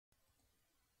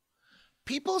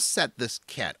People set this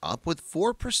cat up with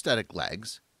 4 prosthetic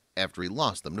legs after he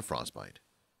lost them to frostbite.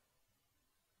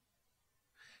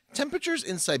 Temperatures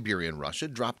in Siberian Russia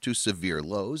drop to severe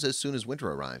lows as soon as winter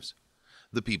arrives.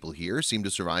 The people here seem to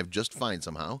survive just fine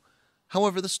somehow.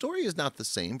 However, the story is not the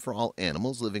same for all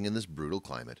animals living in this brutal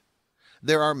climate.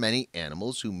 There are many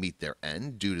animals who meet their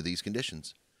end due to these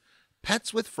conditions.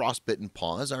 Pets with frostbitten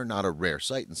paws are not a rare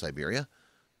sight in Siberia,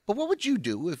 but what would you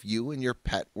do if you and your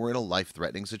pet were in a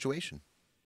life-threatening situation?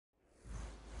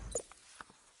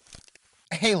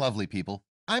 Hey lovely people,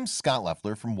 I'm Scott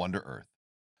Leffler from Wonder Earth.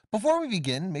 Before we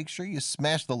begin, make sure you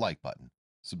smash the like button,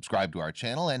 subscribe to our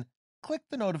channel, and click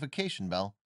the notification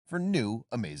bell for new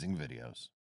amazing videos.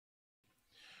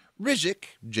 Ryzhik,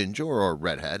 Ginger or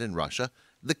Redhead in Russia,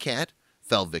 the cat,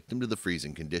 fell victim to the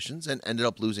freezing conditions and ended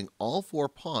up losing all 4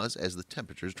 paws as the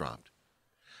temperatures dropped.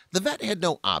 The vet had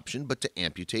no option but to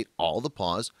amputate all the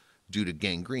paws due to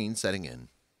gangrene setting in.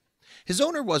 His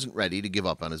owner wasn't ready to give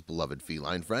up on his beloved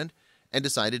feline friend and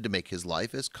decided to make his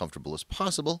life as comfortable as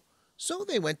possible, so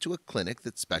they went to a clinic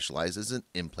that specializes in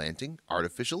implanting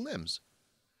artificial limbs.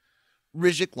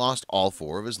 Ryzhik lost all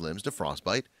 4 of his limbs to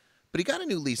frostbite, but he got a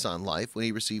new lease on life when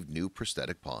he received new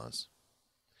prosthetic paws.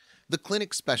 The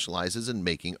clinic specializes in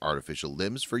making artificial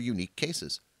limbs for unique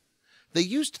cases. They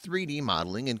used 3D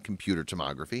modeling and computer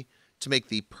tomography to make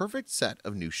the perfect set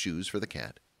of new shoes for the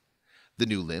cat. The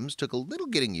new limbs took a little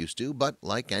getting used to, but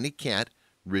like any cat,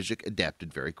 Ryzhik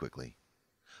adapted very quickly.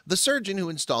 The surgeon who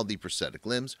installed the prosthetic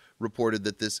limbs reported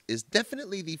that this is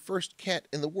definitely the first cat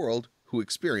in the world who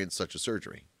experienced such a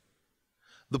surgery.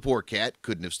 The poor cat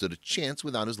couldn't have stood a chance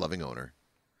without his loving owner.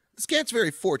 This cat's very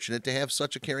fortunate to have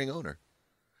such a caring owner.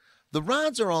 The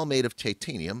rods are all made of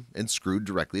titanium and screwed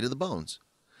directly to the bones.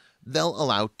 They'll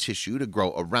allow tissue to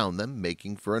grow around them,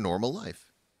 making for a normal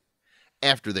life.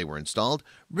 After they were installed,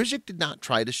 Ryzhik did not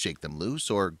try to shake them loose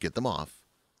or get them off.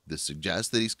 This suggests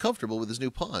that he's comfortable with his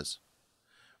new paws.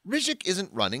 Ryzhik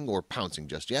isn't running or pouncing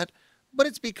just yet, but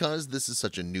it's because this is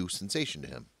such a new sensation to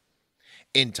him.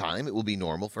 In time, it will be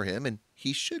normal for him, and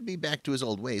he should be back to his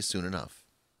old ways soon enough.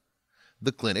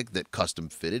 The clinic that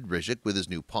custom-fitted Ryzhik with his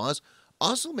new paws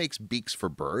also makes beaks for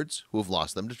birds who have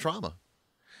lost them to trauma.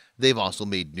 They've also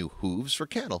made new hooves for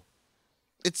cattle.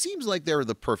 It seems like they're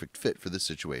the perfect fit for this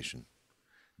situation.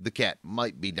 The cat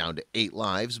might be down to 8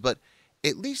 lives, but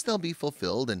at least they'll be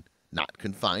fulfilled and not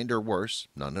confined, or worse,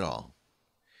 none at all.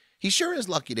 He sure is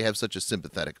lucky to have such a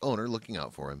sympathetic owner looking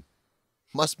out for him.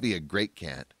 Must be a great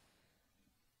cat.